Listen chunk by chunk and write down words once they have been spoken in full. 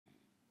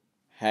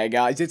Hey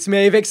guys, it's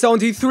me,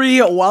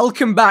 Vic73.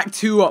 Welcome back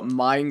to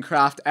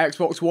Minecraft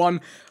Xbox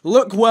One.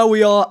 Look where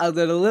we are at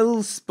a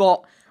little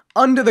spot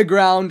under the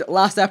ground.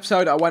 Last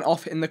episode, I went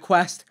off in the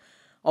quest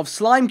of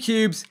slime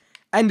cubes.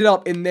 Ended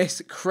up in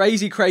this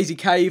crazy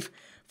cave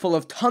full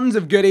of tons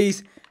of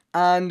goodies.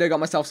 And I got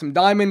myself some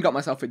diamond, got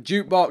myself a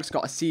jukebox,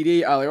 got a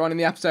CD earlier on in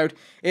the episode.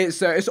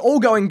 It's all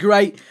going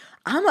great.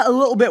 I'm a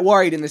little bit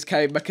worried in this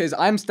cave because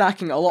I'm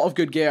stacking a lot of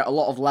good gear, a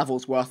lot of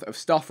levels worth of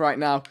stuff right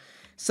now.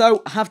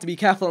 So, I have to be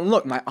careful, and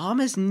look, my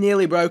armor's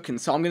nearly broken,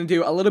 so I'm going to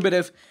do a little bit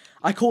of,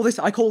 I call this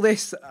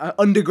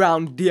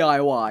underground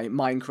DIY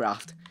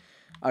Minecraft.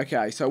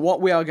 Okay, so what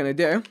we are going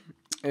to do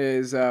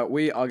is,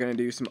 we are going to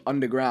do some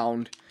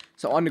underground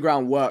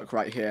work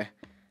right here.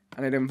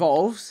 And it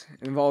involves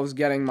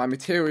getting my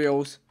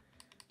materials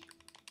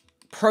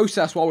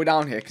processed while we're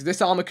down here, because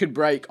this armor could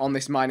break on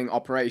this mining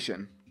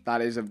operation. That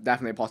is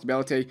definitely a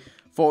possibility.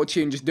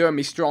 Fortune just doing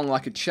me strong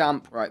like a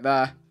champ right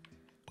there.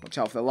 Watch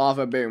out for the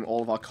lava. Boom.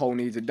 All of our coal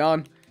needs are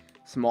done.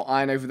 Some more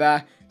iron over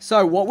there.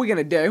 So, what we're going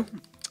to do,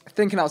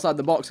 thinking outside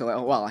the box a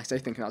little, well, I say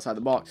thinking outside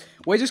the box,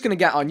 we're just going to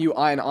get our new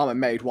iron armor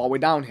made while we're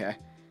down here.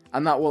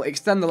 And that will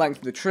extend the length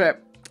of the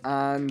trip.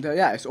 And,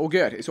 yeah, it's all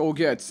good. It's all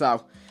good. So,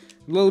 a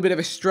little bit of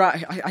a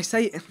I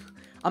say,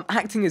 I'm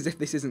acting as if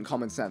this isn't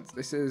common sense.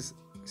 This is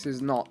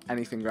not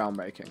anything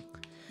groundbreaking.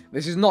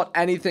 This is not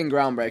anything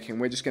groundbreaking.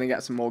 We're just going to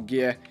get some more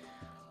gear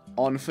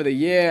on for the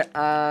year,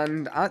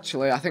 and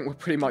actually I think we're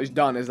pretty much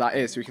done as that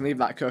is, so we can leave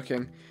that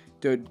cooking,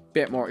 do a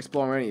bit more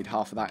exploring. We need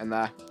half of that in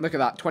there. Look at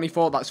that,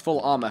 24, that's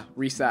full armor,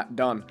 reset,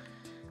 done.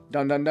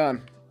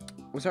 Done.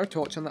 Was there a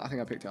torch on that? I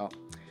think I picked it up.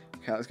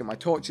 Okay, let's get my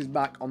torches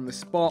back on the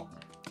spot.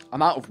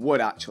 I'm out of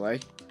wood,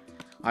 actually.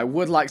 I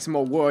would like some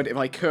more wood. If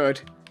I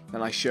could,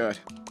 then I should.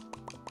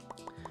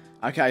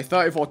 Okay,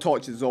 34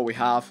 torches is all we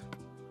have.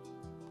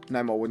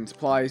 No more wooden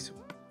supplies.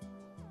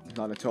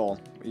 None at all.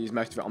 We use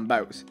most of it on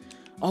boats.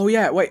 Oh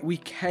yeah, wait, we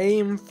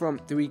came from,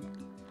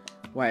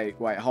 wait,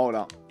 hold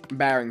up.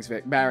 Bearings,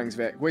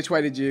 Vic. Which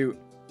way did you,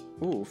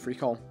 ooh, free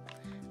coal.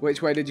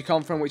 Which way did you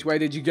come from? Which way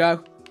did you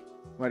go?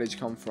 Where did you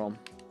come from?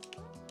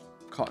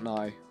 Cotton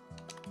Eye.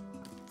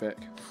 Vic.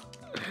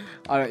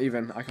 I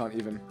can't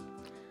even.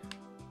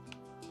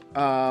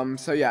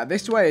 So yeah,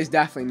 this way has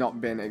definitely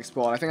not been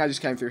explored. I think I just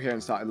came through here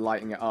and started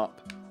lighting it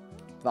up.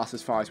 That's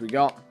as far as we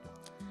got.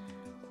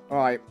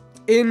 Alright,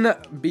 in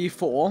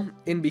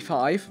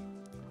B5,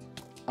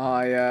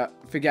 I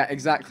forget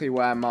exactly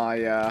where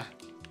my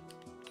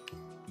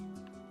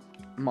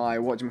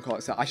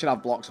whatchamacallit, so I should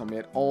have blocks on me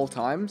at all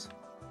times.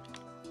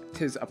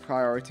 Tis a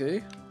priority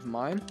of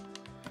mine.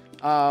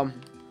 Well,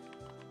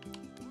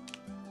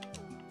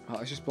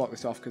 let's just block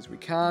this off because we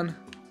can.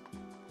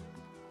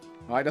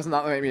 Alright, doesn't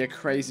that make me a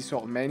crazy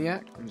sort of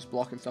maniac? I'm just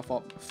blocking stuff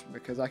up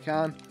because I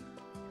can.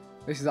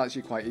 This is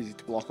actually quite easy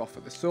to block off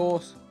at the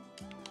source.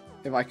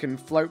 If I can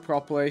float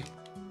properly.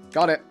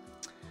 Got it.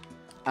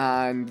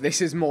 And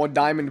this is more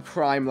Diamond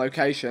Prime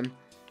location.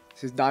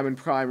 This is Diamond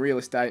Prime real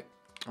estate.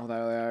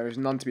 Although there is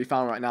none to be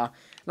found right now.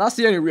 And that's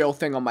the only real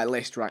thing on my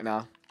list right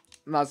now.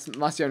 And that's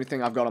the only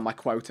thing I've got on my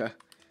quota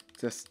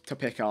to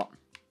pick up.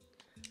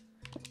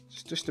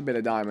 Just a bit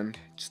of diamond.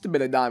 Just a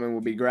bit of diamond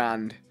would be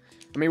grand.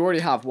 I mean, we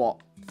already have,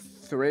 what?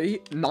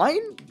 9?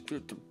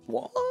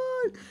 What?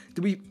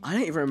 I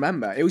don't even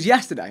remember. It was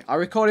yesterday. I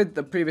recorded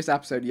the previous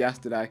episode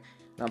yesterday.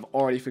 And I've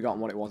already forgotten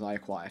what it was I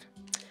acquired.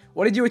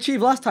 What did you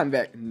achieve last time,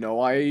 Vic?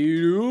 No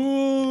idea.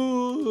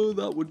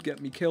 That would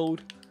get me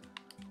killed.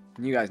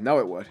 And you guys know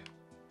it would.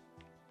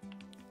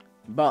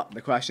 But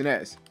the question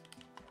is,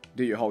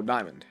 do you hold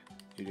diamond?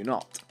 You do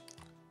not.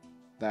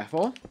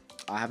 Therefore,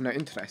 I have no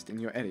interest in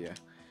your area.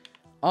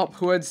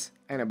 Upwards.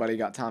 Ain't nobody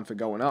got time for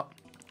going up.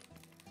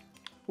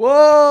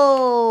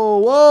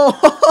 Whoa!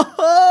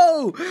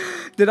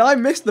 Did I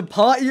miss the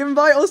party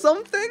invite or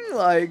something?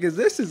 Like, because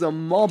this is a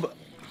mob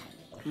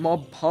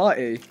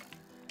party.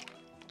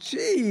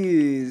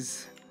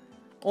 Jeez.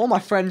 All my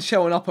friends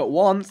showing up at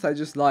once. They're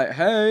just like,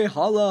 hey,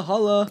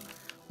 holla.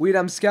 We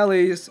them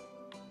skellies.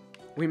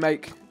 We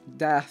make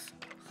death.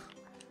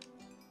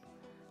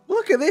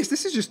 Look at this.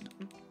 This is just...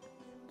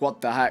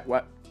 What the heck?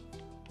 What?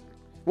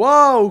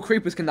 Whoa!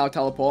 Creepers can now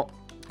teleport.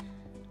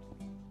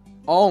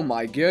 Oh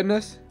my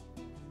goodness.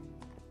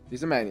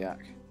 He's a maniac.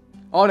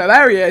 Oh no,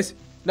 there he is.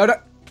 No.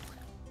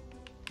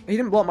 He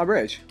didn't block my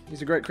bridge.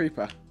 He's a great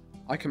creeper.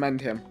 I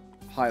commend him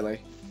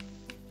highly.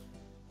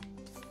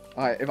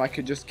 Alright, if I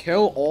could just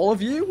kill all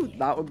of you,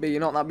 that would be,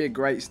 that'd be a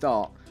great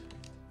start.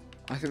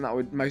 I think that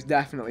would most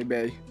definitely be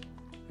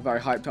a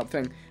very hyped up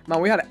thing. Man,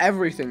 we had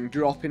everything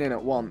dropping in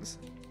at once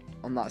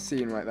on that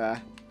scene right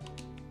there.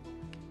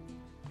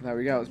 There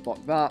we go, let's block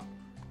that.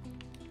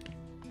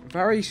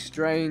 Very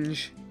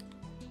strange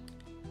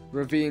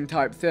ravine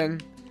type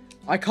thing.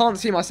 I can't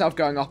see myself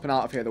going up and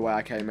out of here the way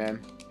I came in.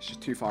 It's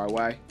just too far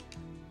away.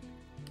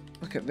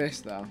 Look at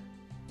this though.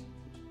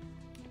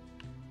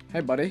 Hey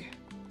buddy.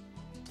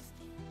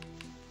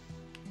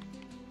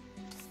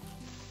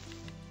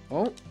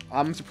 Oh,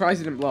 I'm surprised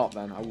he didn't blow up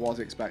then. I was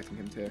expecting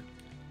him to.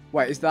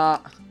 Wait, is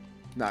that...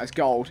 No, it's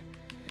gold.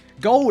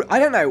 Gold, I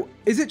don't know.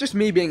 Is it just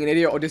me being an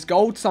idiot, or does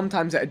gold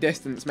sometimes at a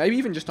distance, maybe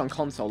even just on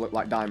console, look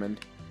like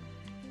diamond?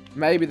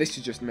 Maybe this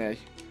is just me.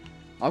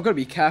 I've got to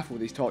be careful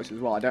with these torches as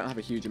well. I don't have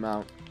a huge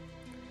amount.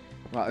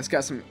 Right, let's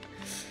get some...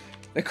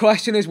 The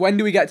question is, when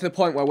do we get to the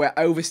point where we're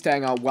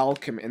overstaying our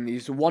welcome in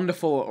these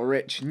wonderful,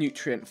 rich,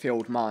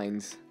 nutrient-filled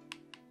mines?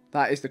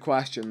 That is the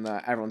question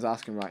that everyone's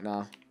asking right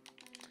now.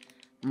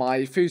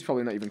 My food's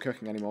probably not even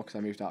cooking anymore because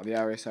I moved out of the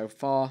area so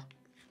far.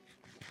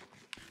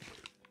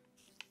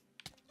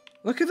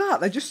 Look at that.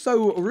 They're just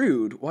so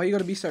rude. Why you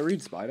gotta be so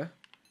rude, Spider?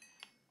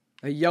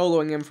 They're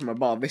YOLOing in from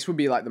above. This would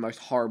be like the most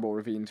horrible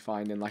ravine to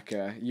find in like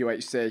a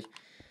UHC.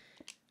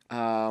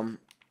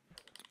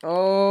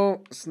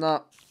 Oh,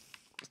 snap.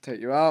 Let's take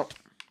you out.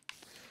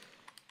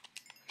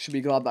 Should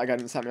be glad that guy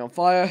didn't set me on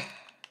fire.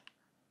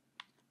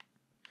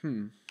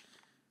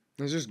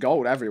 There's just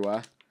gold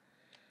everywhere.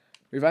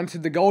 We've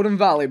entered the Golden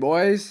Valley,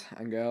 boys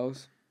and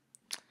girls.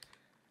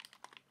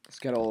 Let's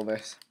get all of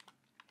this.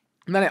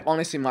 And then it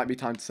honestly might be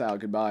time to say our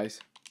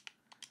goodbyes.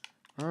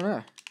 I don't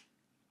know.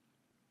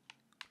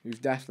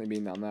 We've definitely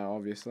been down there,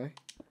 obviously.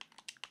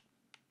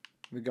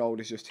 The gold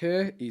is just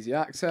here. Easy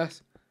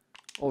access.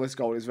 All this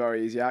gold is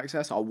very easy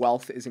access. Our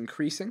wealth is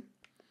increasing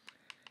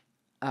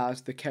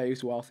as the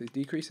cave's wealth is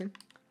decreasing.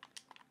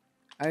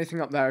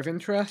 Anything up there of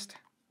interest?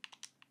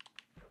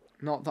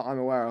 Not that I'm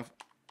aware of.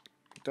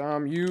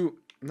 Damn you.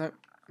 Nope,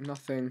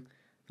 nothing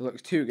that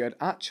looks too good.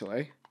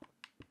 Actually,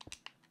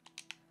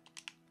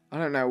 I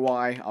don't know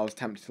why I was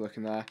tempted to look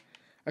in there.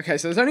 Okay,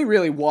 so there's only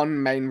really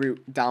one main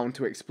route down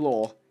to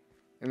explore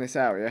in this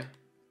area.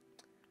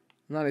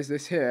 And that is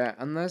this here.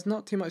 And there's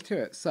not too much to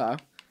it. So,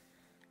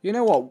 you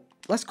know what?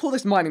 Let's call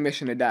this mining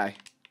mission a day.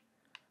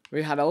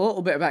 We had a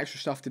little bit of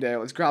extra stuff to do.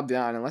 Let's grab the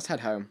iron and let's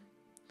head home.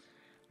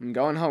 I'm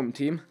going home,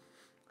 team.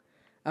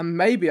 And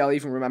maybe I'll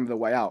even remember the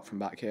way out from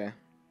back here.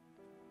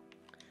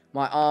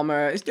 My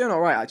armor is doing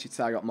alright, actually,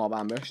 today I got mob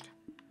ambushed.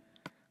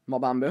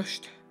 Mob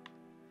ambushed.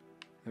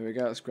 There we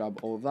go, let's grab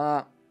all of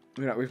that.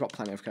 We've got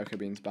plenty of cocoa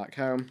beans back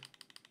home.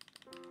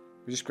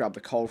 We just grab the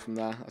coal from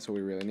there, that's all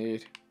we really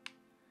need.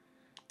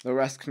 The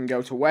rest can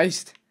go to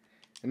waste.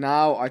 And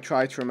now I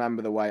try to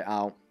remember the way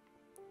out.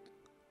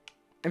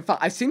 In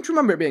fact, I seem to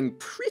remember it being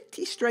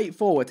pretty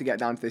straightforward to get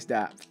down to this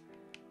depth.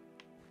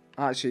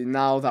 Actually,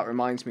 now that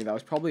reminds me, there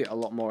was probably a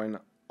lot more in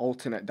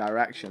alternate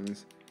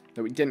directions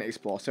that we didn't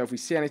explore. So if we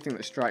see anything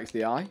that strikes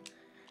the eye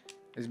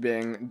as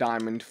being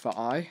diamond for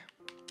eye.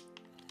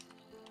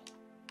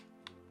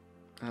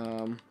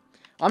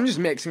 I'm just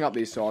mixing up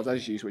these swords. I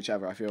just use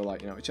whichever I feel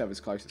like, you know, whichever's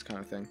closest kind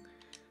of thing.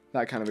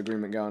 That kind of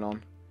agreement going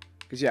on.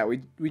 Because yeah,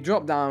 we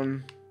dropped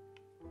down.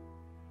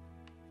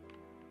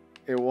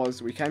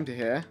 We came to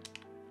here.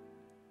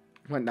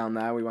 Went down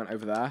there, we went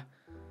over there.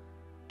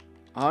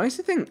 I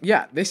honestly think,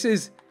 yeah,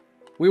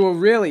 we were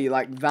really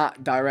like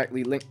that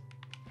directly linked.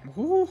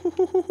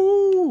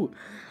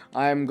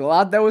 I am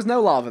glad there was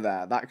no lava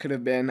there. That could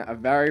have been a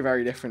very,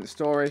 very different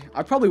story.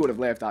 I probably would have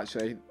lived,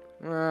 actually.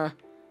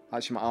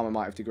 Actually, my armor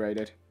might have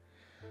degraded.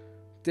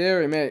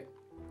 Deary me.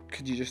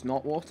 Could you just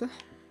not water?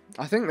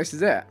 I think this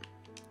is it.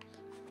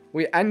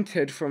 We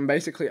entered from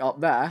basically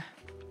up there.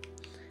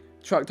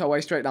 Trucked our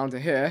way straight down to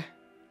here.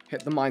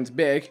 Hit the mines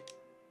big.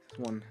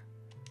 One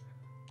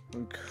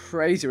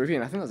crazy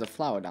ravine. I think there's a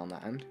flower down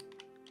that end.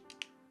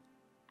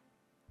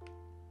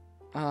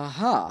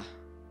 Aha.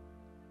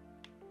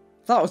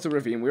 That was the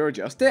ravine we were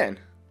just in.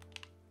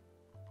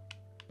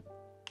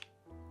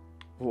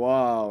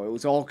 Whoa, it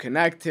was all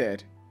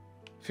connected.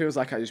 Feels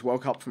like I just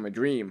woke up from a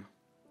dream.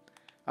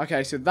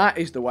 Okay, so that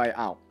is the way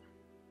out.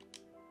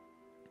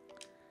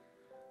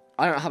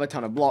 I don't have a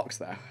ton of blocks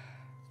though.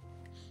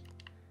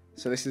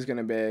 So this is going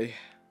to be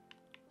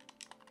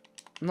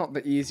not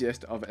the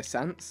easiest of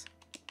ascents.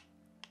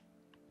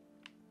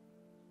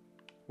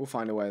 We'll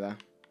find a way though.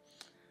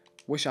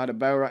 Wish I had a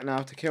bow right now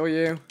to kill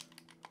you.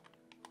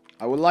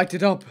 I will light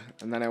it up,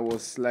 and then I will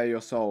slay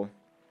your soul.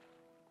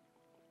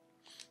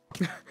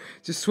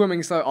 Just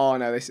swimming slow. Oh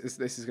no, this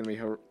is gonna be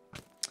her.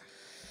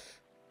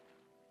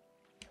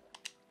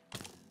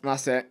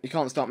 That's it. You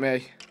can't stop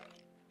me.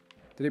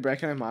 Did he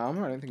break any of my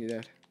armor? I don't think he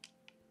did.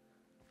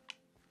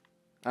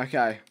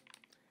 Okay,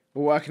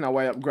 we're working our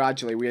way up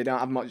gradually. We don't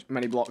have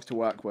many blocks to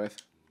work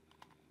with.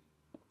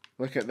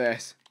 Look at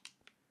this.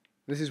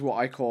 This is what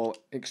I call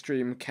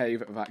extreme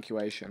cave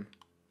evacuation.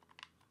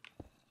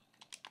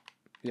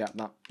 Yeah,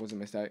 that was a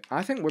mistake.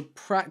 I think we're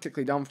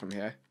practically done from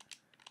here.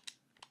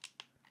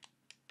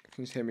 You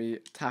can just hear me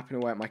tapping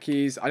away at my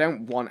keys. I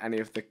don't want any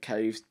of the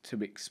caves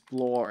to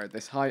explore at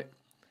this height.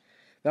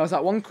 There was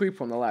that one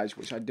creeper on the ledge,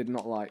 which I did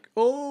not like.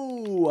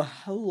 Oh,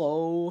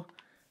 hello.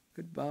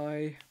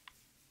 Goodbye.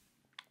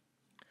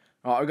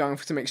 Alright, we're going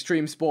for some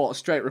extreme sport.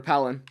 Straight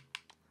rappelling.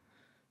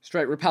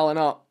 Straight rappelling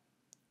up.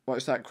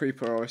 Watch that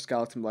creeper or a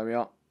skeleton blow me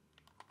up.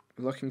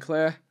 Looking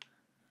clear.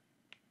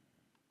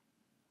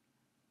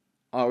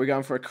 Oh, we're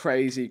going for a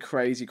crazy,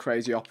 crazy,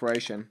 crazy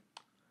operation.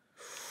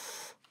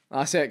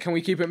 That's it. Can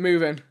we keep it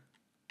moving?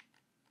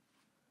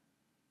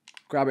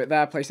 Grab it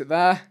there. Place it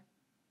there.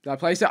 Did I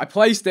place it? I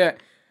placed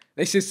it.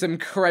 This is some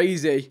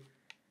crazy,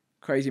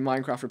 crazy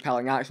Minecraft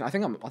repelling action. I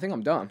think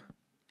I'm done.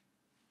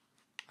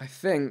 I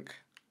think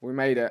we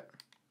made it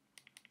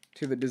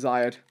to the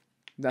desired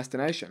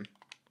destination.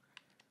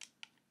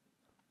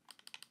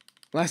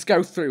 Let's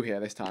go through here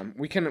this time.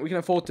 We can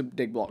afford to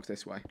dig blocks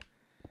this way.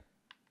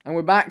 And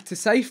we're back to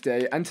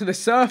safety and to the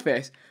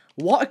surface.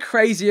 What a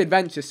crazy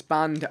adventure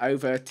spanned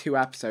over 2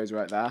 episodes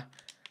right there.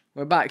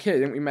 We're back here.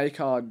 Didn't we make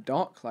our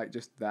dock like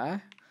just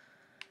there?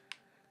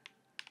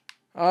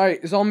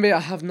 Alright, zombie, I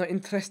have no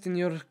interest in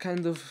your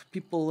kind of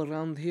people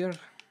around here.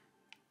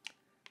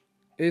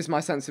 Is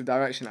my sense of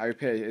direction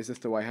OP? Is this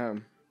the way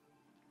home?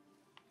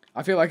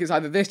 I feel like it's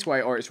either this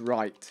way or it's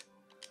right.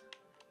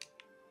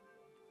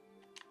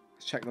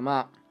 Let's check the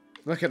map.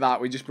 Look at that,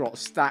 we just brought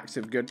stacks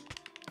of good...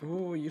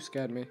 Oh, you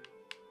scared me.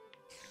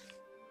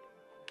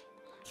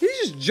 He's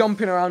just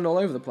jumping around all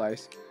over the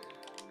place.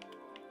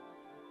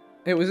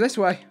 It was this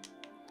way.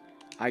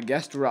 I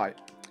guessed right.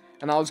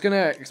 And I was going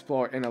to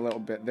explore it in a little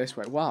bit this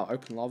way. Wow,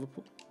 open lava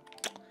pool.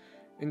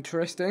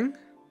 Interesting.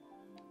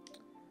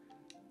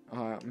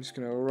 Alright, I'm just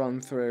going to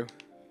run through.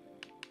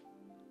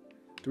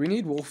 Do we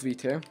need Wolf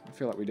V2? I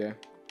feel like we do.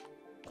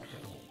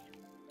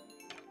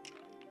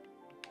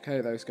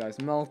 Okay, those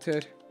guys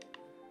melted.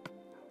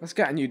 Let's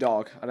get a new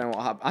dog. I don't know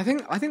what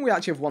happened. I think we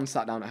actually have one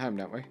sat down at home,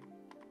 don't we?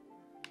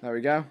 There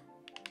we go.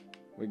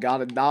 We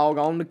got a dog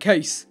on the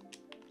case.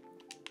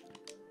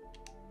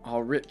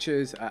 Our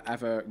riches are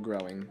ever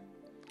growing.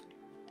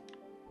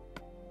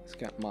 Let's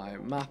get my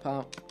map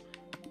out.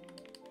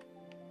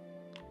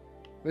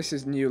 This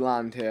is new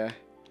land here.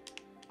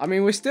 I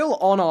mean, we're still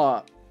on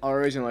our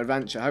original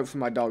adventure.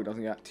 Hopefully my dog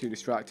doesn't get too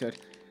distracted.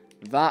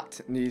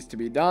 That needs to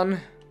be done.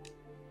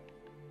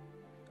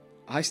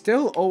 I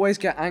still always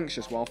get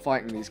anxious while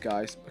fighting these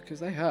guys because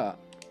they hurt.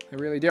 They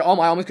really do. Oh,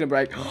 my armor's going to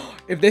break.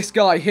 If this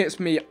guy hits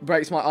me,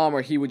 breaks my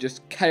armor, he would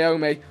just KO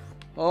me.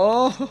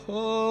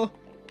 Oh.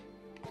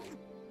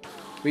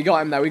 We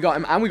got him there. We got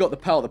him. And we got the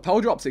pearl. The pearl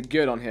drops are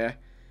good on here.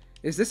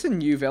 Is this a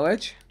new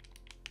village?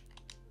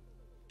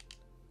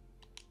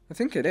 I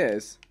think it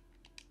is.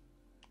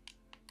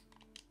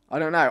 I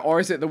don't know.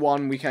 Or is it the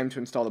one we came to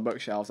install the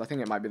bookshelves? I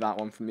think it might be that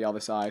one from the other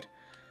side.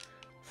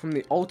 From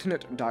the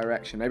alternate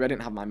direction. Maybe I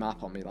didn't have my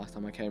map on me last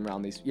time I came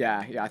around these.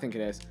 Yeah, I think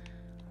it is.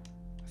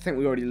 I think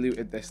we already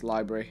looted this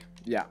library.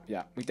 Yeah,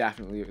 we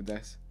definitely looted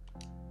this.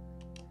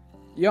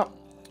 Yup,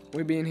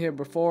 we've been here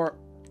before.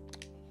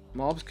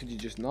 Mobs, could you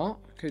just not?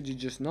 Could you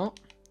just not?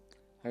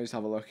 I'll just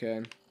have a look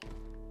in.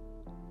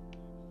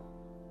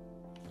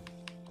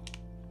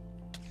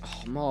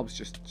 Oh, mobs,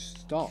 just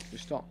stop,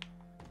 just stop.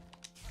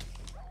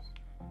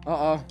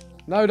 Uh-oh.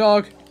 No,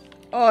 dog.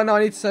 Oh, no,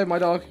 I need to save my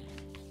dog.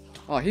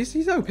 Oh,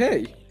 he's OP.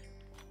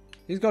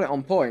 He's got it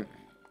on point.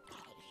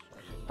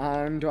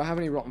 And do I have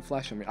any rotten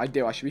flesh on me? I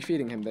do. I should be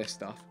feeding him this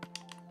stuff.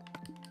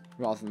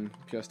 Rather than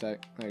pure steak.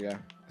 There you go.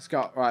 Let's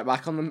go. Alright,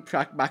 back on the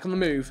track. Back on the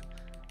move.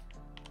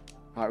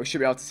 Alright, we should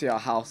be able to see our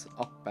house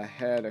up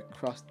ahead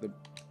across the...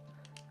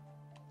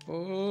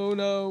 Oh,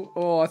 no.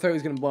 Oh, I thought he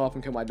was going to blow up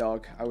and kill my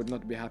dog. I would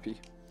not be happy.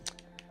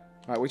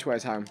 Alright, which way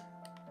is home?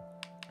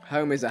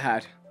 Home is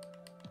ahead.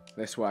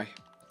 This way.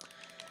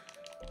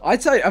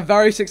 I'd say a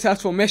very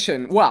successful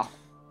mission. Well,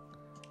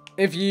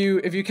 if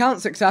you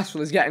count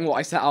successful as getting what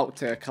I set out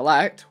to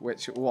collect,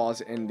 which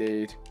was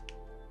indeed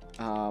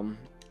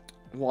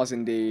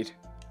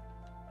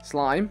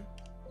slime,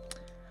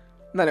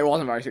 then it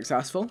wasn't very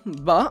successful.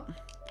 But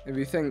if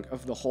you think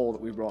of the haul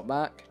that we brought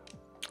back,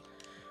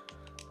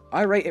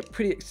 I rate it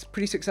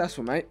pretty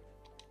successful, mate.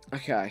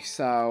 Okay,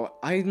 so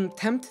I'm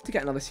tempted to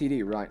get another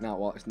CD right now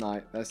while it's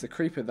night. There's the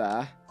creeper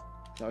there.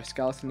 Is there a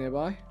skeleton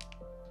nearby?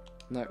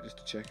 No, just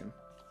a chicken.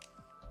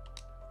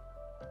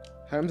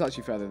 Home's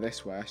actually further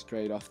this way. I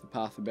strayed off the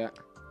path a bit.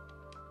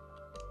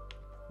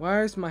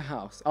 Where is my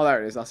house? Oh,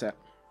 there it is. That's it.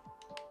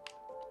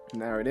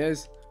 And there it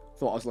is.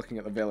 Thought I was looking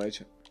at the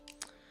village.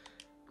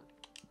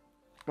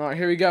 Alright,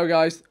 here we go,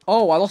 guys.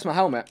 Oh, I lost my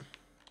helmet.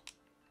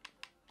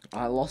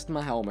 I lost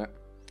my helmet.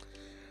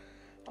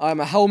 I'm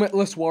a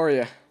helmetless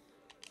warrior.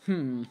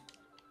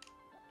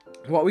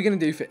 What are we going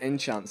to do for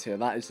enchants here?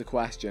 That is the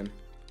question.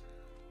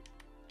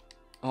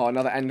 Oh,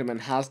 another Enderman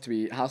has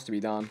to be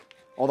done.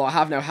 Although I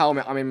have no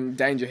helmet, I'm in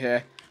danger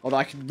here. Although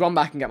I could run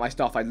back and get my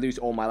stuff, I'd lose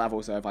all my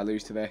levels though if I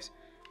lose to this.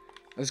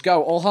 Let's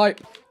go, all hype.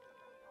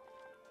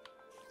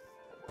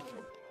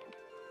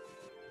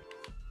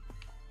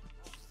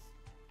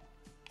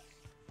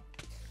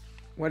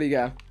 Where'd he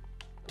go?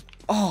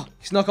 Oh,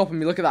 he snuck up on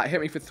me. Look at that.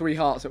 Hit me for 3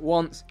 hearts at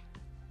once.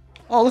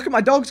 Oh, look at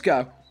my dogs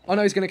go. Oh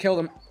no, he's going to kill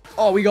them.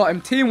 Oh, we got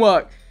him.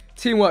 Teamwork.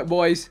 Teamwork,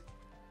 boys.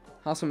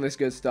 Have some of this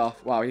good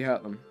stuff. Wow, he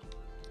hurt them.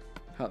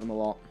 Hurt them a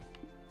lot.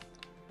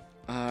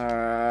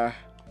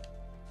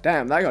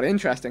 Damn, that got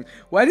interesting.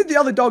 Where did the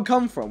other dog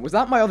come from? Was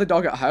that my other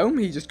dog at home?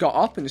 He just got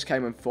up and just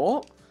came and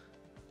fought?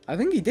 I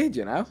think he did,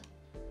 you know.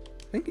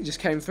 I think he just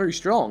came through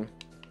strong.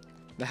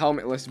 The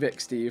helmetless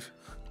Vic Steve.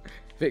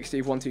 Vic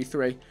Steve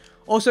 123.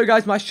 Also,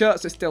 guys, my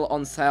shirts are still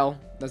on sale.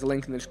 There's a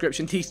link in the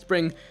description.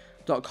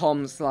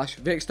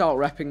 teespring.com/Vic. Start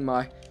repping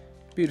my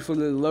beautiful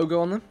little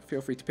logo on them.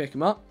 Feel free to pick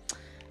them up.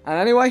 And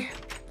anyway,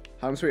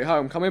 home sweet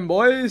home. Come in,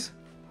 boys.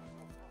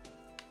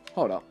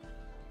 Hold up.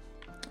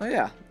 Oh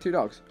yeah, 2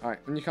 dogs. Alright,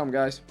 in you come,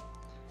 guys.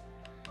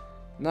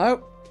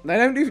 No, they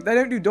don't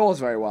do doors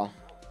very well.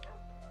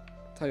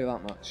 I'll tell you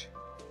that much.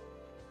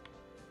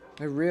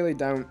 They really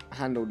don't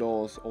handle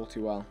doors all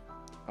too well.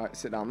 Alright,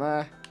 sit down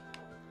there.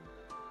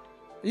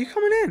 Are you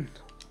coming in?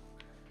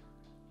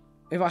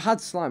 If I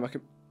had slime, I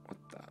could... What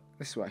the...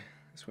 This way.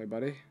 This way,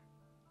 buddy.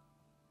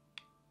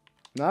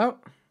 No?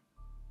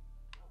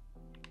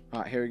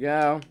 Alright, here we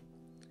go.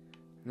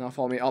 Now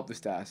follow me up the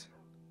stairs.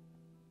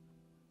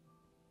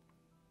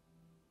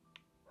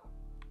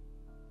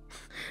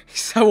 He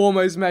so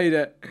almost made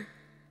it.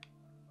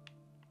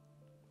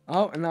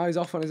 Oh, and now he's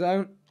off on his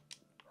own.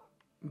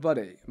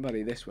 Buddy,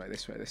 this way.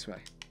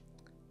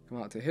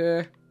 Come out to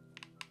here.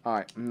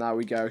 Alright, now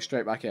we go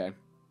straight back in.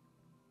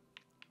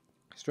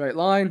 Straight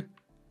line.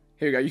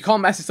 Here we go. You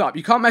can't mess this up.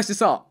 You can't mess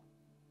this up.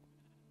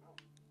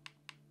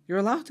 You're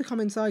allowed to come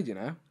inside, you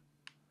know.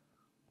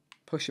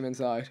 Push him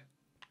inside.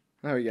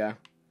 There we go.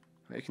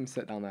 You can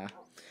sit down there.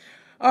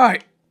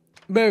 Alright.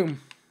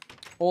 Boom.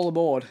 All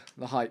aboard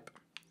the hype.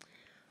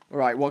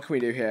 Alright, what can we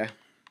do here?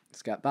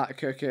 Let's get that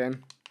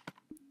cooking.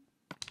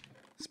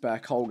 Spare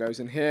coal goes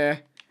in here.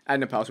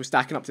 Ender pearls. We're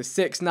stacking up to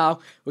 6 now.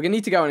 We're going to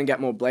need to go in and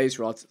get more blaze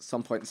rods at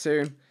some point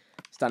soon.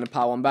 Standard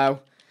power 1 bow.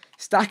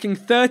 Stacking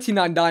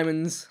 39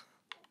 diamonds.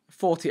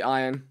 40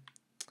 iron.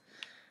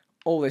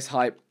 All this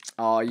hype.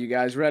 Are you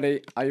guys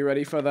ready? Are you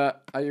ready for the...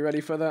 Are you ready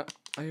for the...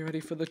 Are you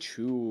ready for the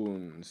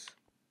tunes?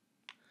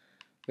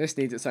 This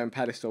needs its own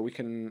pedestal. We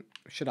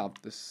should have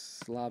the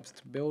slabs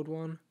to build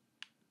one.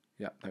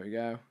 Yep, there we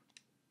go.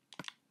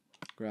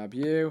 Grab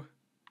you.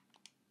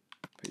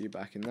 Put you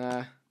back in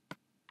there.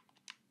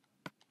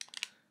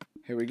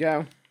 Here we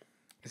go.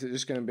 Is it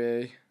just going to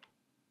be...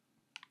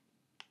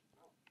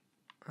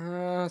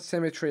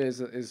 symmetry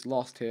is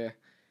lost here.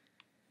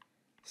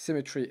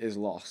 Symmetry is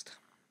lost.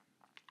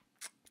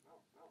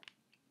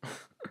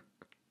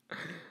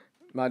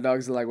 My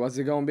dogs are like, what's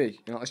it going to be?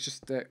 You know, let's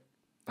just...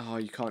 oh,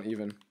 you can't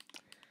even.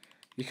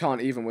 You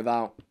can't even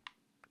without.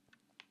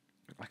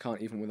 I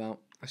can't even without.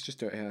 Let's just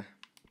do it here.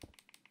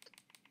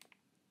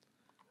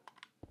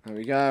 There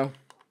we go.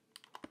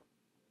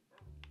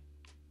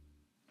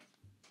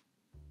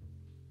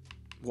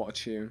 What a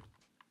tune.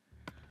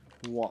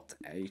 What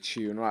a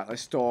tune. Right,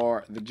 let's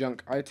store the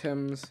junk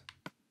items.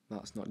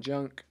 That's not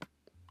junk.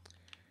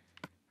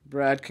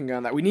 Bread can go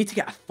in there. We need to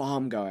get a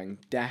farm going,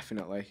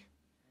 definitely.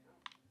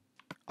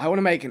 I want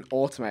to make an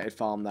automated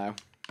farm, though.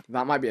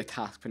 That might be a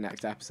task for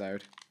next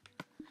episode.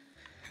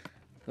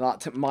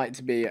 That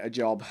might be a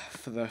job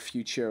for the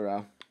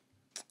futuro.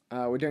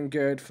 We're doing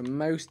good for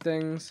most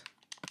things.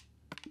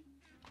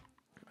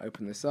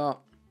 Open this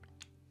up.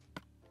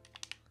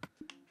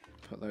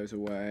 Put those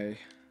away.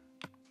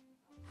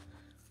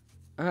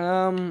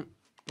 We're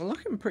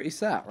looking pretty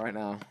set right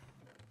now.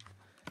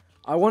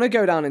 I want to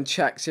go down and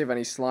check, see if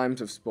any slimes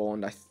have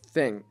spawned. I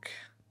think,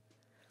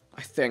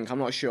 I'm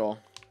not sure.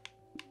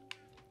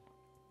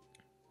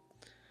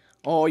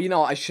 Oh, you know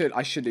what?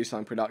 I should do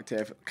something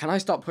productive. Can I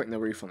start putting the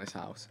roof on this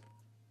house?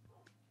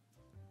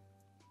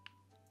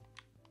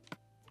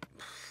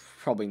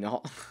 Probably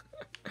not.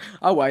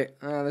 Oh, wait.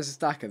 There's a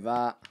stack of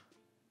that.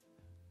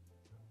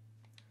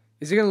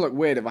 Is it going to look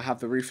weird if I have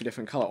the roof a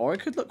different colour? Or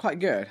it could look quite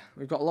good.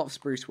 We've got a lot of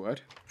spruce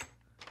wood.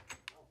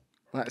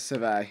 Let's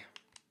survey.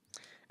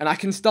 And I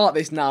can start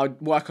this now,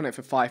 work on it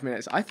for 5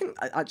 minutes. I think,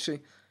 actually,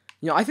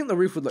 you know, I think the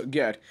roof would look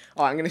good.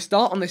 Alright, I'm going to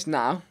start on this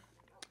now.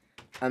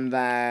 And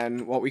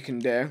then what we can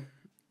do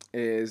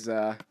is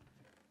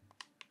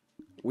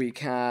we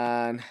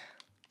can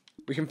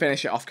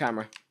finish it off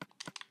camera.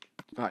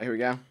 Alright, here we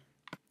go.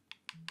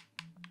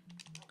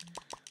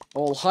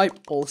 All hype,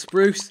 all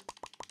spruce.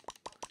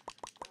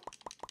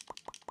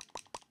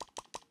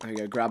 There we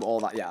go, grab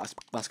all that. Yeah,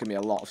 that's going to be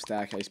a lot of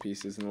staircase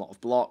pieces and a lot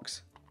of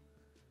blocks.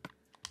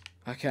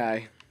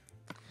 Okay.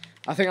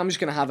 I think I'm just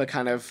going to have a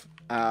kind of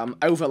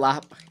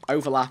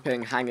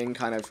overlapping, hanging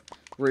kind of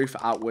roof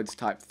outwards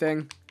type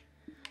thing.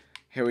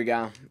 Here we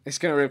go. It's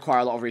going to require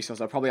a lot of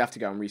resources. I'll probably have to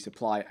go and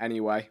resupply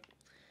anyway.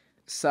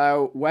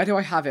 So, where do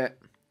I have it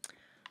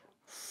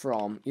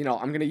from? You know,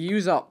 I'm going to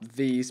use up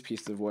these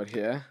pieces of wood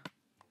here.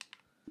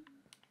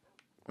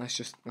 Let's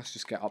just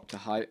get up to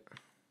height.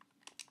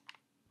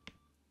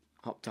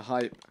 Up to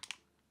height.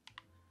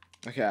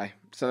 Okay,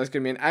 so there's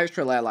going to be an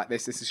extra layer like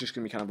this. This is just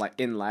going to be kind of like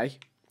inlay.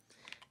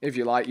 If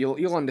you like,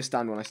 you'll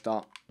understand when I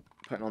start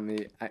putting on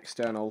the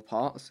external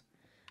parts.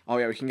 Oh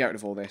yeah, we can get rid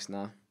of all this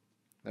now.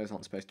 Those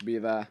aren't supposed to be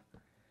there.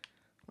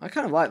 I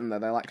kind of like them though.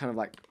 They're like kind of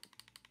like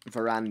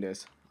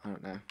verandas. I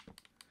don't know.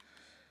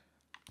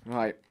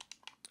 Right.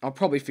 I'll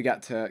probably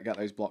forget to get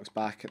those blocks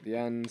back at the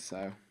end,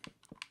 so...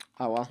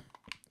 Oh well.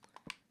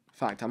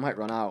 In fact, I might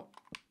run out.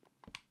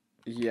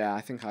 Yeah,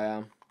 I think I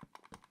am.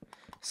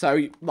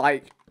 So,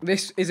 like,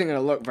 this isn't going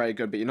to look very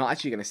good, but you're not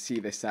actually going to see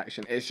this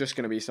section. It's just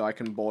going to be so I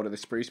can border the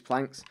spruce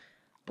planks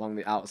along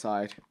the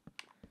outside.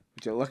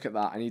 Would you look at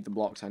that? I need the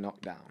blocks I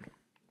knocked down.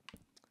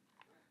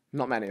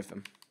 Not many of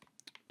them.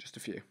 Just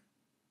a few.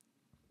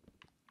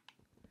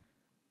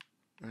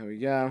 There we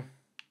go.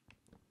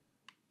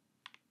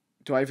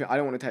 I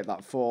don't want to take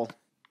that fall.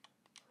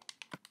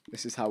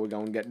 This is how we're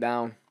going to get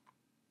down.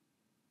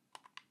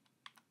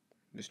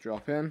 Just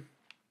drop in.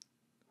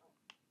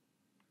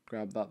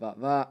 Grab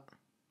that.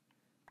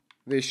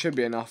 These should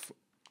be enough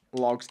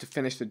logs to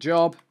finish the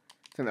job.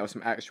 I think there were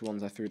some extra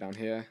ones I threw down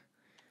here.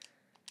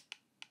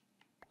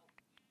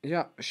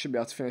 Yeah, I should be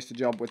able to finish the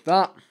job with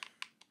that.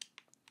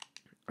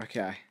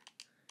 Okay.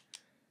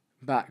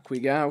 Back we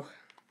go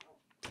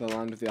to the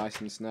land of the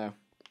ice and snow.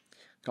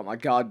 Got my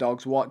guard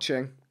dogs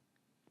watching.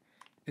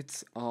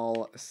 It's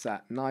all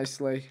set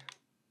nicely.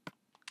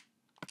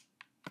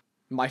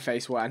 My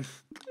face went.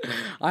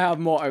 I have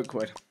more oak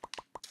wood.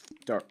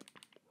 Dirt.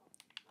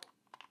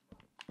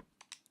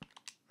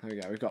 There we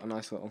go. We've got a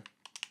nice little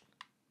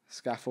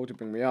scaffold to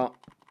bring me up.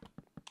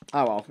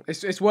 Oh well.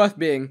 It's worth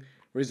being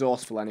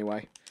resourceful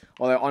anyway.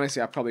 Although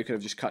honestly I probably could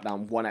have just cut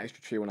down one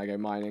extra tree when I go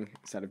mining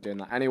instead of doing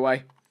that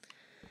anyway.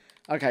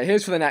 Okay,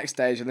 here's for the next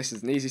stage, and this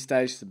is an easy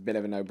stage. It's a bit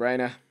of a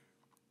no-brainer.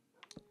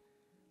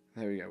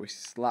 There we go. We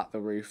slap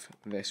the roof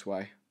this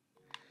way.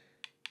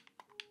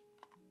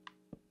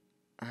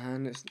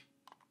 And it's...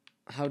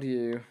 How do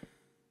you...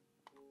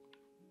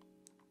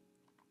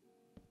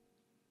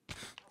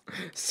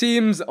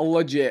 Seems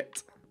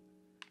legit.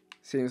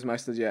 Seems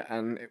most legit.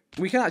 And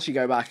we can actually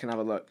go back and have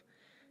a look.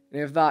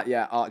 And if that,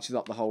 yeah, arches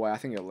up the whole way, I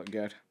think it'll look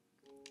good.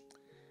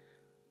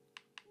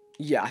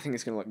 Yeah, I think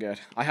it's going to look good.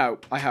 I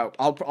hope.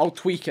 I'll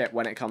tweak it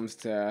when it comes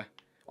to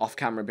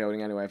off-camera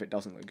building anyway if it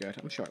doesn't look good.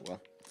 I'm sure it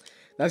will.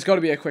 There's got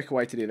to be a quicker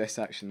way to do this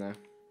section though.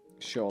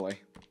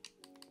 Surely.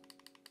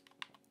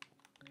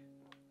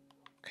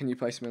 Can you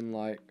place them in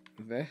like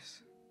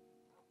this?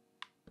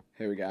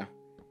 Here we go.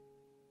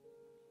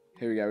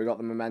 Here we go. We got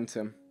the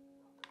momentum.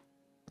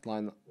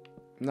 Line.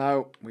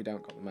 No, we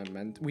don't got the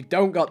momentum. We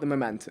don't got the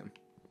momentum.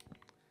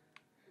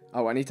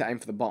 Oh, I need to aim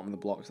for the bottom of the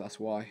blocks.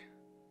 That's why.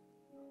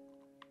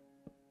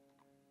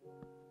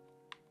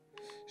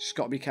 Just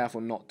got to be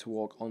careful not to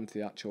walk onto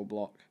the actual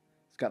block.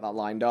 Let's get that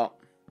lined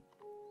up.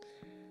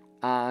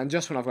 And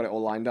just when I've got it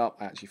all lined up,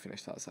 I actually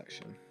finished that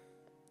section.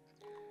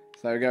 So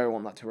there we go. We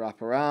want that to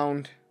wrap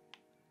around.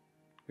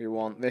 We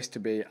want this to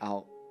be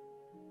out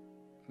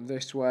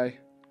this way.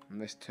 And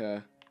this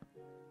to...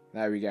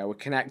 There we go. We're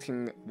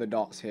connecting the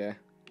dots here.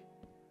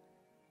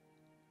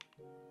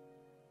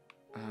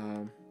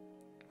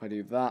 If I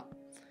do that.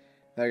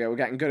 There we go. We're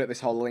getting good at this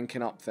whole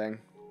linking up thing.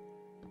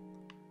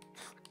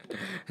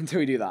 Until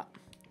we do that.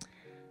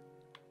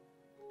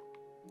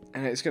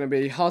 And it's going to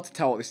be hard to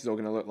tell what this is all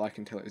going to look like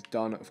until it's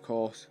done, of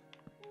course.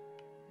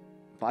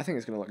 But I think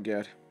it's going to look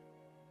good.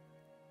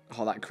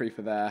 Oh, that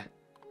creeper there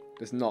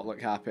does not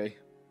look happy.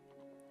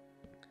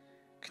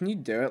 Can you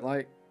do it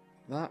like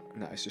that?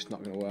 No, it's just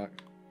not going to work.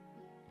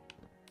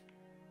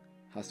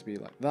 Has to be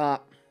like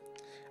that.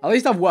 At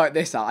least I've worked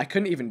this out. I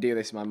couldn't even do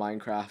this in my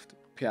Minecraft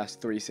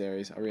PS3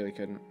 series. I really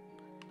couldn't.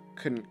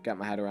 Couldn't get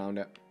my head around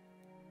it.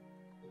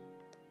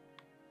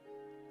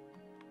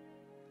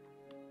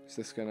 Is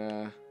this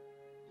gonna...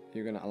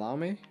 You're gonna allow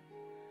me?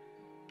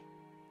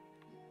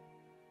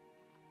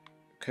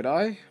 Could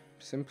I?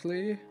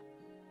 Simply?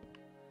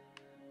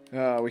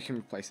 We can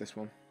replace this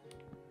one.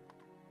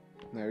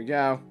 There we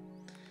go.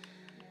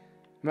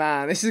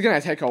 Man, this is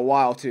gonna take a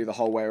while to do the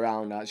whole way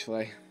around,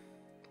 actually.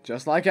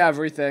 Just like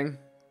everything.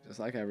 Just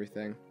like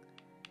everything.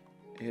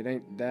 It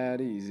ain't that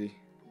easy.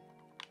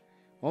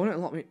 Why won't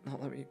it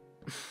not let me...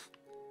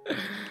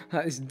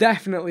 That is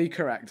definitely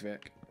correct,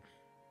 Vic.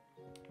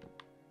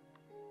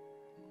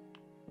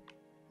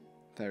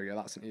 There we go,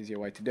 that's an easier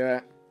way to do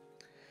it.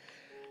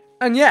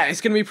 And yeah, it's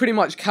going to be pretty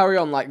much carry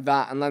on like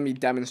that, and let me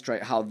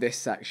demonstrate how this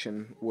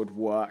section would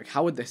work.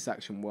 How would this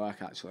section work,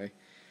 actually?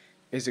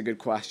 Is a good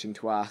question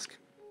to ask.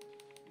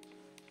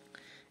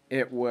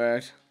 It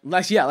would...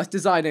 Let's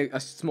design a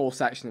small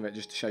section of it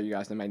just to show you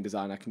guys the main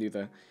design. I can do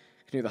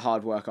the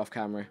hard work off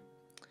camera.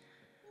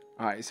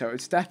 Alright, so it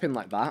would step in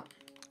like that.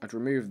 I'd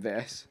remove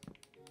this.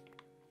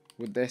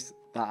 Would this...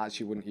 That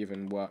actually wouldn't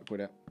even work, would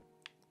it?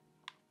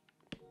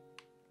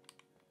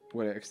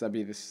 Would it? Because there'd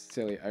be this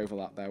silly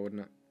overlap there,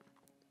 wouldn't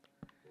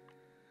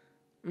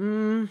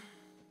it?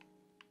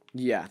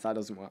 Yeah, that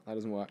doesn't work. That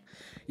doesn't work.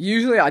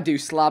 Usually I do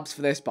slabs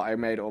for this, but I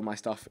made all my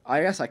stuff.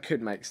 I guess I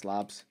could make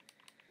slabs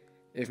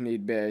if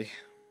need be.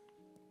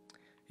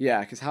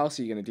 Yeah, because how else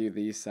are you going to do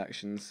these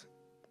sections?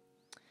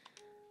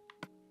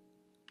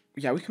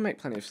 Yeah, we can make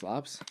plenty of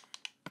slabs.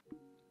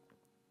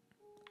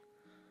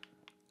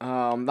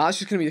 That's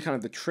just going to be kind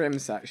of the trim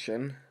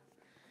section.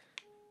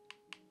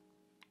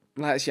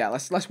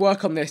 Let's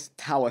work on this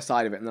tower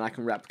side of it, and then I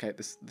can replicate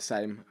this the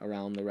same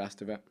around the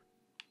rest of it.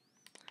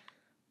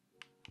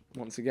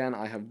 Once again,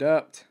 I have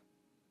derped.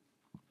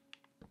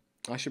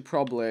 I should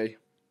probably...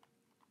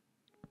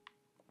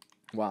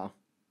 Wow.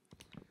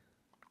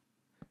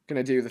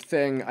 Gonna do the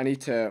thing. I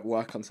need to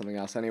work on something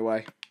else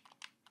anyway.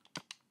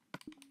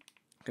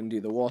 Gonna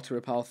do the water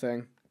repel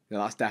thing. No,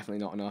 that's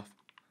definitely not enough.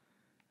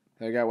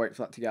 There we go, wait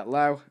for that to get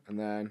low, and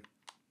then...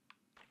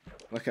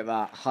 Look at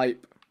that,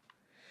 hype.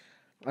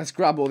 Let's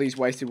grab all these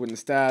wasted wooden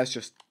stairs,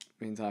 just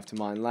means I have to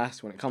mine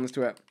less when it comes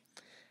to it.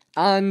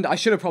 And I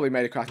should have probably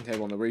made a crafting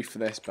table on the roof for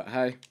this, but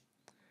hey.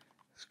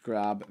 Let's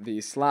grab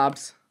these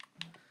slabs.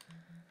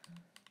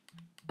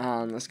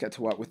 And let's get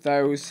to work with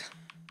those.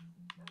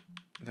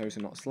 Those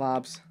are not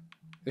slabs.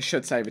 This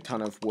should save a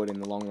ton of wood in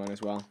the long run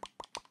as well.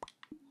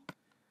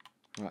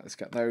 Right, let's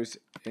get those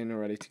in and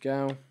ready to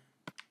go.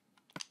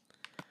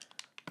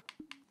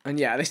 And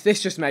yeah,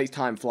 this just makes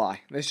time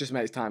fly. This just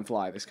makes time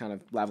fly, this kind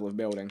of level of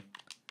building.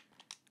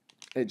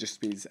 It just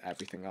speeds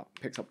everything up,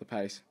 picks up the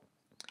pace.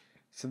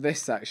 So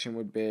this section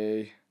would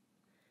be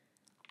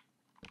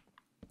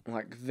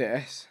like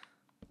this.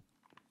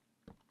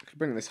 I could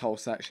bring this whole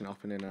section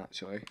up and in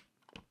actually.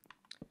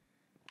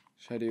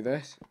 Should I do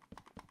this?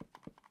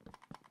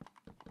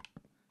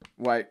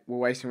 Wait, we're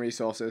wasting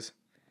resources.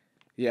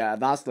 Yeah,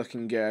 that's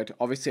looking good.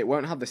 Obviously, it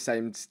won't have the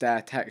same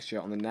stair texture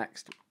on the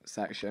next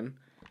section.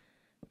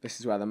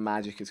 This is where the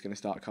magic is going to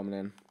start coming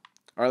in.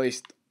 Or at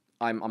least,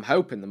 I'm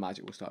hoping the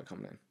magic will start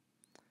coming in.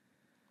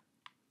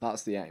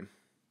 That's the aim.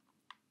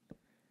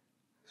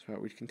 So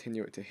we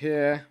continue it to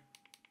here.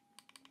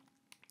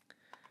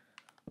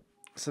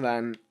 So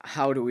then,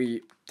 how do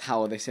we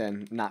tower this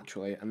in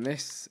naturally? And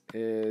this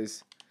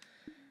is...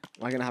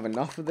 Am I going to have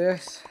enough of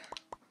this?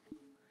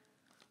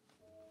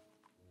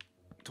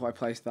 Do I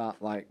place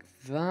that like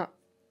that?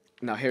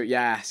 No, here,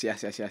 yes.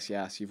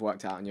 You've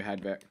worked out in your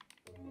head, Vic.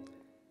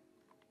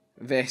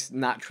 This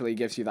naturally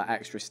gives you that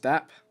extra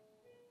step.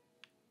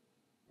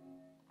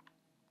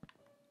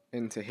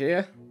 Into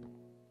here.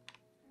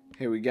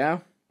 Here we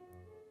go.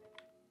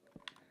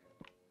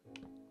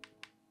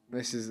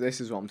 This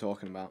is what I'm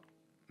talking about.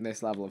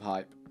 This level of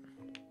hype.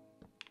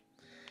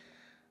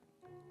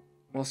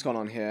 What's going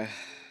on here?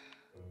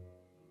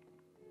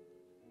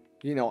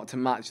 You know what, to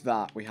match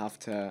that, we have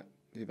to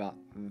do that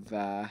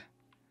there.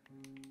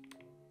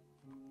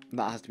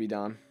 That has to be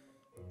done.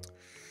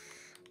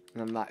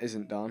 And then that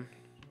isn't done.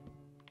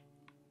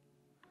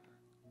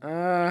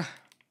 Yeah,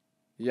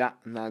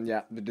 and then,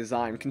 yeah, the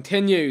design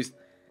continues.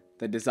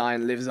 The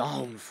design lives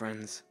on,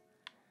 friends.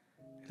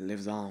 It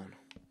lives on.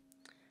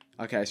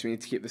 Okay, so we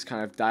need to keep this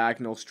kind of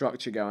diagonal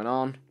structure going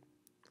on.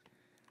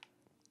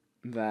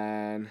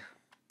 Then...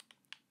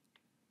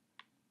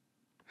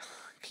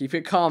 Keep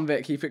it calm,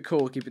 Vic. Keep it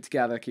cool. Keep it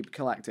together. Keep it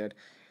collected.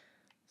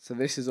 So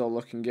this is all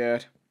looking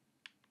good.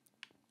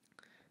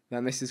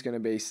 Then this is going to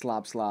be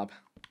slab, slab.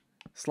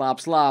 Slab,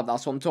 slab.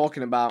 That's what I'm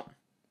talking about.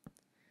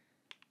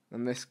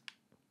 And this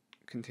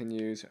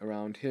continues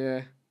around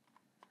here.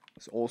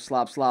 It's all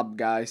slab, slab,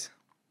 guys.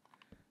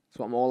 That's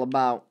what I'm all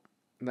about.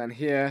 And then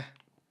here.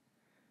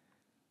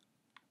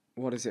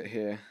 What is it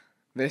here?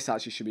 This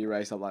actually should be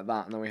raised up like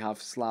that. And then we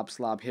have slab,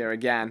 slab here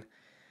again.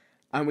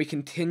 And we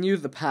continue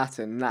the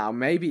pattern now.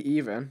 Maybe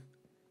even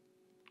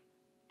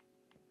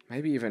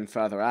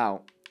further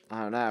out.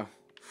 I don't know.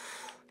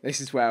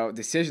 This is where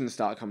decisions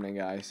start coming in,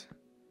 guys.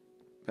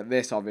 But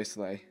this,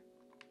 obviously,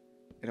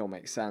 it all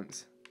makes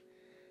sense.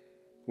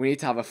 We need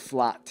to have a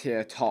flat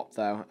tier top,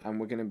 though. And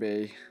we're going to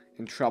be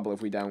in trouble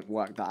if we don't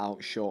work that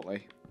out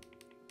shortly.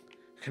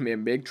 We're going to be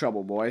in big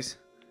trouble, boys.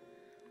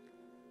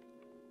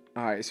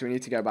 Alright, so we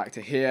need to go back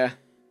to here.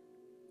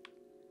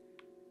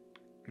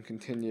 And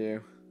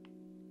continue.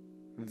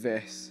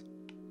 This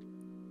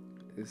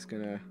is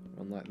going to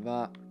run like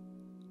that.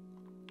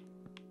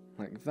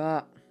 Like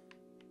that.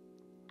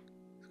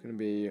 It's going to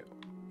be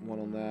one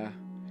on there.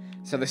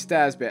 So the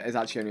stairs bit is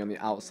actually only on the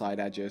outside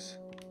edges.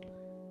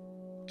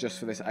 Just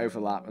for this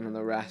overlap, and then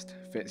the rest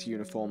fits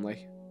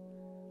uniformly.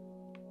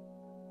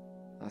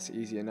 That's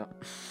easy enough.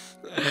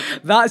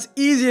 That's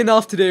easy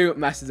enough to do.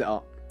 Messes it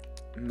up.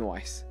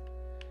 Nice.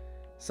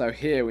 So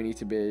here we need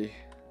to be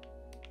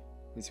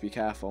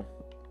careful.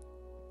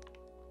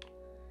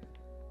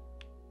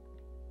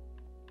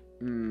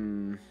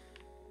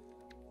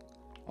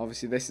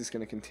 Obviously this is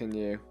going to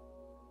continue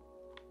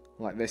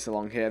like this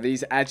along here.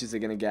 These edges are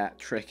going to get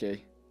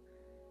tricky.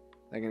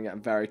 They're going to get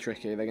very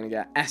tricky. They're going to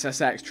get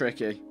SSX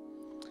tricky.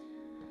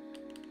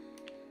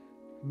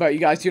 But you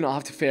guys do not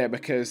have to fear,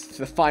 because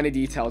the finer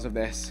details of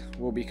this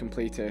will be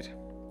completed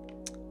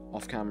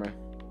off camera.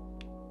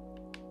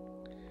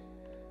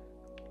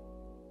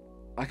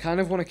 I kind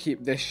of want to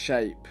keep this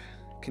shape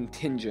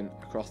contingent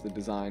across the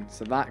design.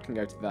 So that can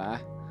go to there.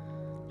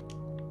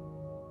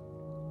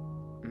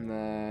 And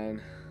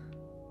then...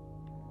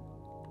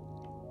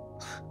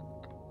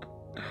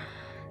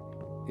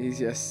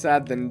 Easier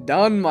said than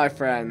done, my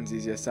friends.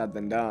 Easier said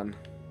than done.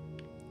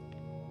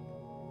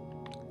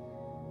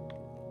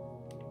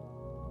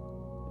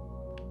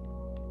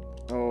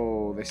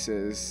 Oh, this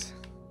is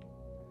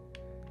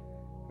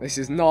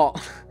not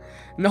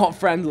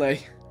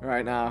friendly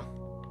right now.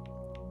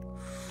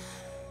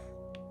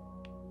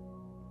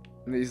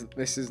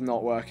 This is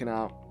not working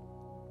out.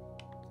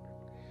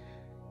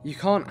 You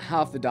can't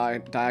have the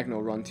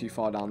diagonal run too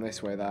far down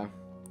this way, though.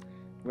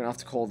 We're gonna have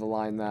to call the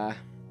line there.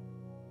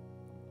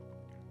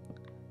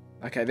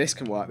 Okay, this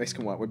can work. This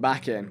can work. We're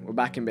back in. We're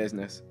back in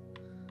business.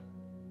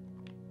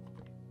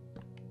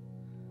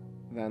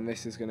 Then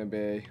this is gonna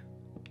be.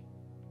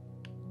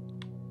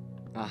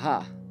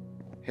 Aha.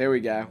 Here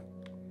we go.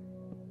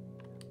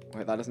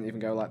 Wait, that doesn't even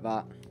go like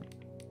that.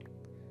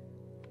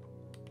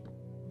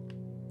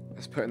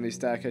 Let's put in these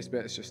staircase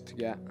bits just to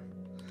get...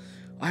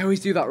 I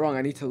always do that wrong.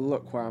 I need to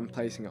look where I'm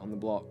placing it on the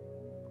block.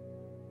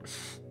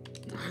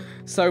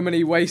 So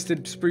many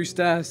wasted spruce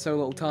stairs, so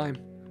little time.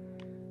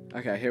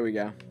 Okay, here we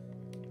go.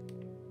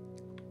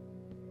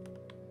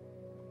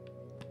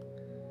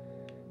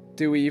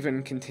 Do we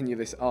even continue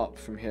this up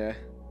from here?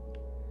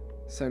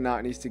 So now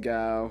it needs to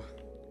go...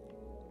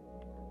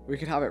 We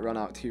could have it run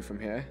out too from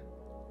here.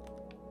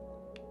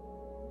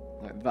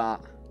 Like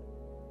that.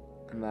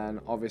 And then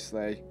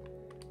obviously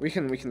we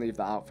can leave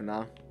that out for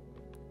now.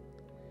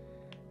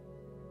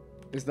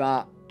 Is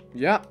that...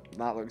 Yep,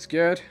 that looks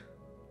good.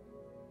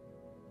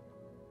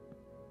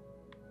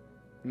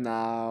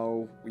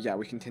 Now, yeah,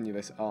 we continue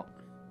this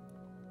up.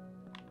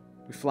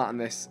 We flatten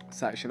this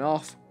section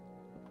off.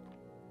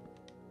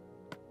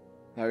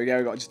 There we go,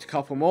 we got just a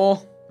couple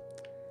more.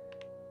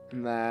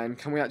 And then,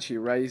 can we actually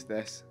raise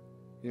this?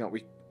 You know,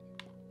 we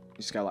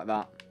just go like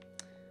that.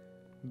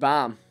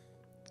 Bam.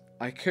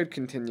 I could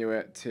continue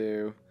it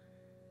to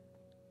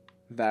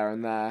there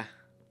and there.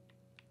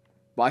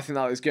 But I think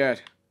that looks good.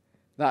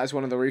 That is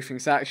one of the roofing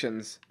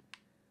sections.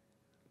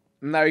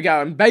 And there we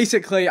go. And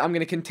basically, I'm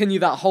going to continue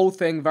that whole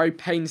thing very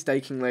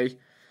painstakingly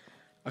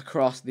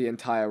across the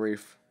entire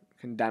roof.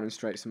 I can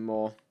demonstrate some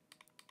more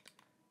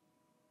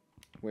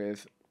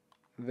with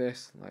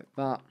this, like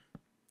that.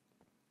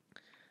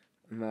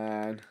 And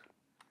then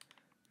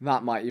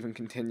that might even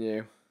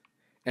continue.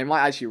 It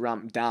might actually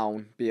ramp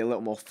down, be a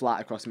little more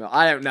flat across the middle.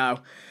 I don't know.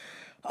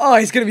 Oh,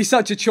 it's going to be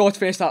such a chore to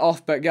finish that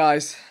off. But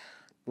guys,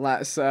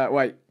 let's,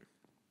 wait.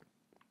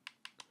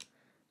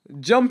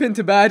 Jump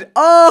into bed.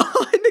 Oh,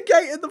 I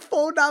negated the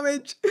fall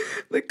damage.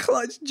 The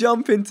clutch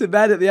jump into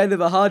bed at the end of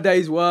the hard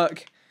day's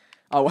work.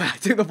 Oh, well, I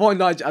took the fall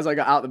nudge as I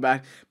got out of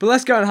bed. But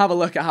let's go and have a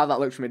look at how that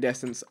looks from a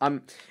distance.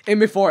 In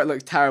before it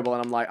looked terrible,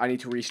 and I'm like, I need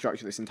to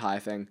restructure this entire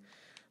thing.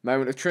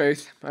 Moment of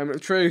truth. Moment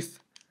of truth.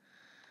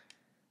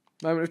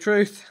 Moment of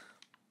truth.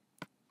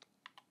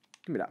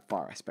 Give me that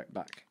fire aspect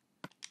back.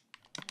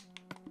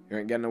 You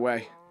ain't getting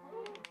away.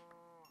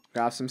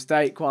 Grab some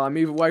steak while I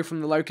move away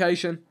from the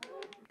location.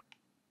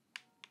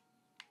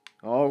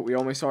 Oh, we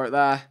almost saw it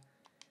there.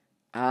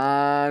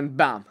 And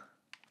bam.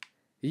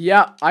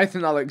 Yeah, I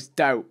think that looks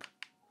dope.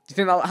 Do you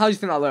think that? How do you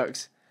think that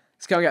looks?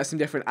 Let's go and get some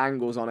different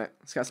angles on it.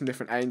 Let's get some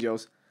different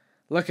angles.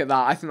 Look at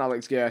that. I think that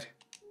looks good.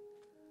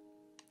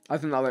 I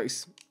think that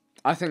looks.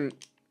 I think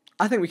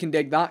we can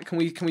dig that. Can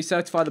we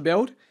certify the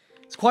build?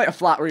 It's quite a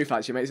flat roof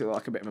actually. It makes it look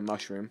like a bit of a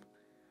mushroom.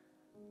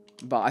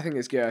 But I think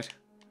it's good.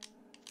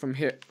 From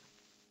here.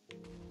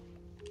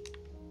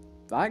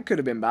 That could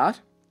have been bad.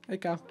 There you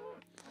go.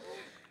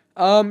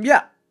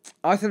 Yeah,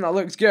 I think that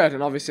looks good,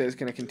 and obviously it's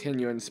going to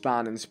continue and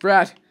span and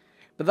spread.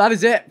 But that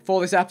is it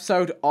for this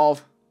episode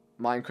of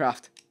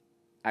Minecraft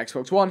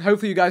Xbox One.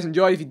 Hopefully you guys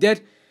enjoyed. If you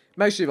did,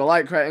 make sure you leave a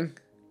like rating,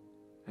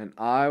 and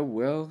I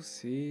will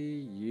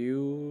see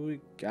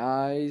you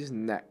guys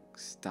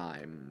next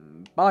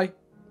time. Bye.